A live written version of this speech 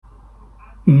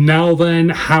Now then,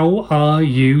 how are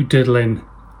you diddling?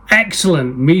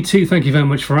 Excellent, me too, thank you very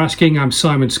much for asking. I'm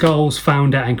Simon Scholes,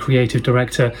 founder and creative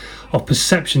director of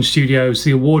Perception Studios,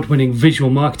 the award-winning visual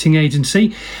marketing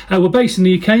agency. We're based in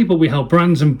the UK, but we help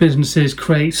brands and businesses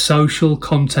create social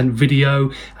content,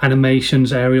 video,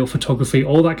 animations, aerial photography,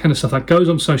 all that kind of stuff that goes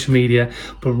on social media,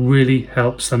 but really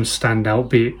helps them stand out,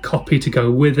 be it copy to go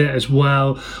with it as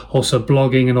well, also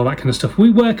blogging and all that kind of stuff. We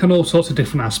work on all sorts of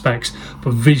different aspects,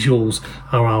 but visuals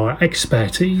are our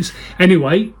expertise.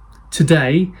 Anyway,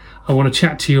 today, I want to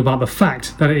chat to you about the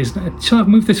fact that it is... Shall I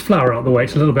move this flower out of the way?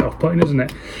 It's a little bit off-putting, isn't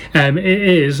it? It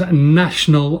is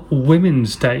National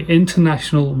Women's Day,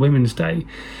 International Women's Day.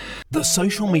 The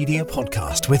Social Media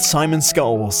Podcast with Simon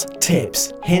Scholes.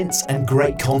 Tips, hints, and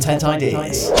great content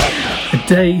ideas. A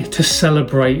day to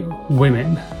celebrate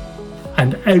women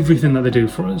and everything that they do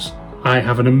for us. I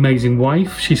have an amazing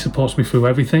wife. She supports me through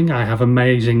everything. I have an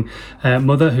amazing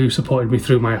mother who supported me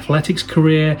through my athletics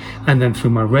career, and then through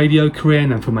my radio career,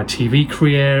 and then through my TV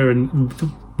career, and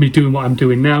me doing what I'm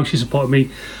doing now. She supported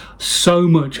me so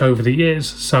much over the years.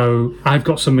 So I've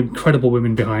got some incredible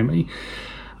women behind me.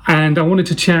 And I wanted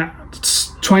to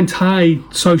try and tie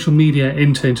social media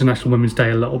into International Women's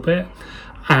Day a little bit.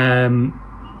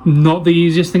 Not the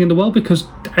easiest thing in the world because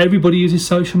everybody uses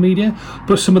social media,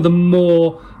 but some of the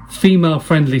more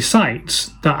female-friendly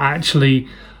sites that actually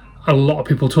a lot of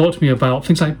people talk to me about,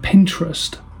 things like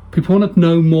Pinterest. People want to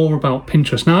know more about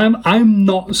Pinterest. Now, I'm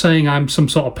not saying I'm some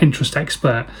sort of Pinterest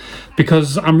expert,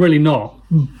 because I'm really not.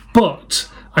 But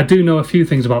I do know a few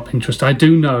things about Pinterest. I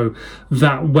do know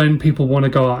that when people want to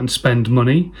go out and spend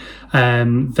money,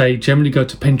 they generally go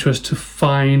to Pinterest to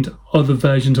find other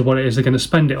versions of what it is they're going to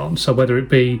spend it on. So whether it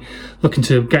be looking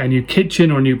to get a new kitchen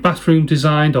or a new bathroom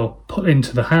designed or put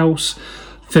into the house,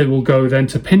 they will go then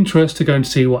to Pinterest to go and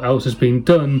see what else has been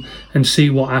done and see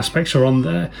what aspects are on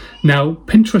there. Now,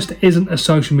 Pinterest isn't a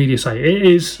social media site. It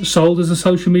is sold as a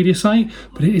social media site,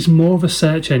 but it is more of a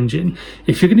search engine.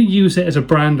 If you're going to use it as a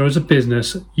brand or as a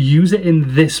business, use it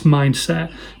in this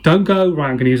mindset. Don't go, right,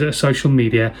 I'm going to use it as social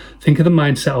media. Think of the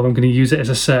mindset of I'm going to use it as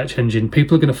a search engine.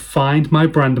 People are going to find my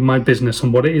brand and my business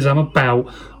and what it is I'm about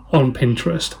on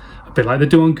Pinterest. A bit like they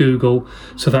do on Google,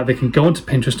 so that they can go onto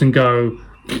Pinterest and go,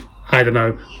 I don't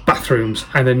know, bathrooms,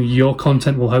 and then your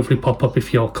content will hopefully pop up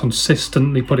if you're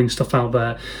consistently putting stuff out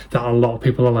there that a lot of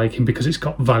people are liking because it's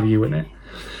got value in it.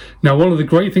 Now, one of the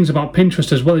great things about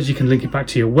Pinterest as well is you can link it back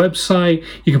to your website.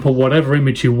 You can put whatever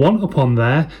image you want up on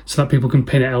there so that people can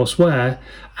pin it elsewhere.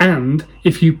 And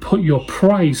if you put your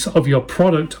price of your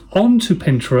product onto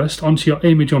Pinterest, onto your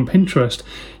image on Pinterest,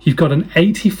 you've got an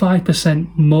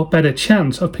 85% more better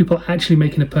chance of people actually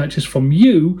making a purchase from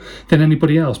you than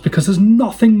anybody else, because there's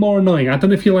nothing more annoying. I don't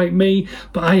know if you're like me,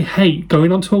 but I hate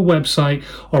going onto a website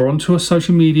or onto a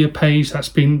social media page that's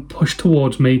been pushed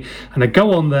towards me, and I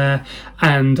go on there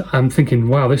and I'm thinking,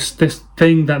 wow, this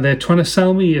thing that they're trying to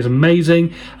sell me is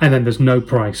amazing, and then there's no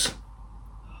price.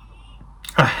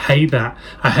 I hate that.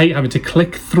 I hate having to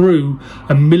click through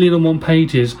 1,000,001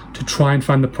 pages to try and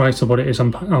find the price of what it is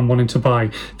I'm wanting to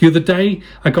buy. The other day,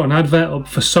 I got an advert up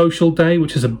for Social Day,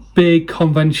 which is a big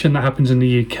convention that happens in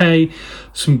the UK.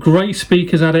 Some great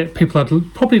speakers at it, people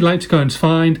I'd probably like to go and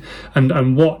find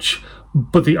and watch.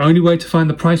 But the only way to find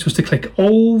the price was to click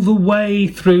all the way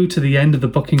through to the end of the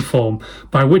booking form,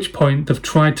 by which point they've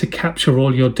tried to capture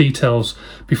all your details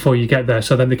before you get there,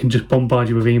 so then they can just bombard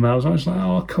you with emails. I was like,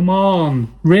 oh, come on,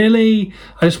 really?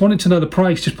 I just wanted to know the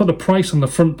price. Just put the price on the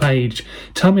front page.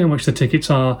 Tell me how much the tickets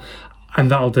are, and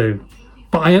that'll do.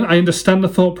 But I understand the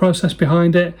thought process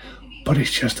behind it, but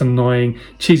it's just annoying,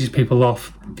 cheeses people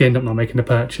off, they end up not making a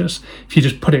purchase. If you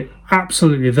just put it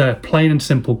absolutely there, plain and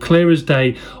simple, clear as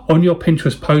day, on your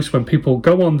Pinterest post, when people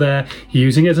go on there,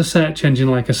 using it as a search engine,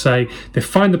 like I say, they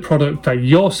find the product that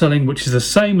you're selling, which is the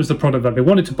same as the product that they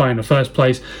wanted to buy in the first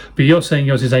place, but you're saying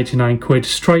yours is 89 quid,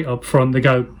 straight up front, they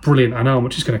go, brilliant, I know how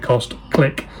much it's going to cost,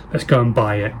 click, let's go and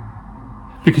buy it.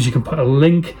 Because you can put a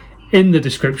link in the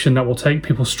description that will take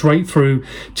people straight through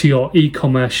to your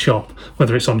e-commerce shop,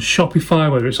 whether it's on Shopify,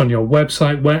 whether it's on your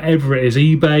website, wherever it is,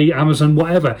 eBay, Amazon,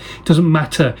 whatever. It doesn't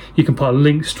matter. You can put a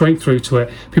link straight through to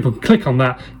it. People can click on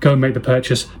that, go and make the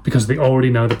purchase because they already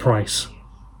know the price.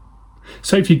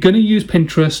 So if you're going to use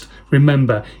Pinterest,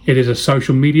 remember, it is a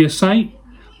social media site,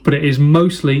 but it is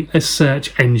mostly a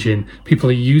search engine.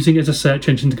 People are using it as a search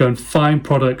engine to go and find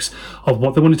products of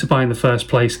what they wanted to buy in the first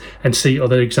place and see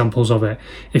other examples of it.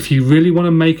 If you really want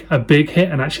to make a big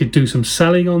hit and actually do some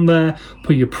selling on there,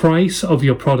 put your price of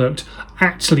your product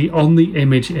actually on the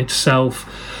image itself.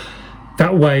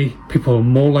 That way, people are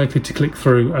more likely to click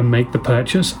through and make the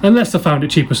purchase, unless they found it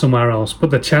cheaper somewhere else.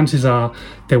 But the chances are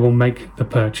they will make the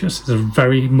purchase. There's a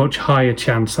very much higher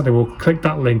chance that they will click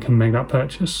that link and make that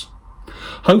purchase.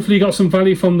 Hopefully you got some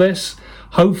value from this.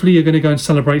 Hopefully you're going to go and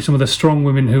celebrate some of the strong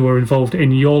women who are involved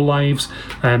in your lives.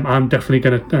 I'm definitely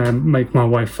going to make my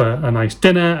wife a nice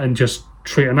dinner and just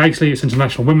treat her nicely. It's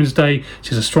International Women's Day.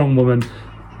 She's a strong woman.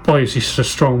 Boy, she's just a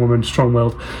strong woman,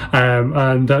 strong-willed.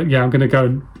 I'm going to go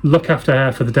and look after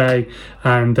her for the day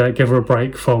and give her a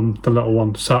break from the little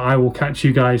one. So I will catch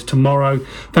you guys tomorrow.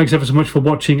 Thanks ever so much for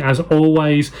watching, as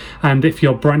always. And if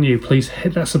you're brand new, please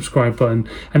hit that subscribe button.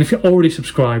 And if you're already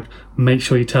subscribed, make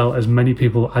sure you tell as many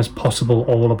people as possible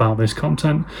all about this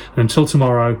content. And until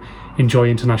tomorrow, enjoy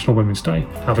International Women's Day.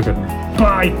 Have a good one.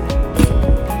 Bye.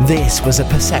 This was a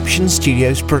Perception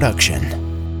Studios production.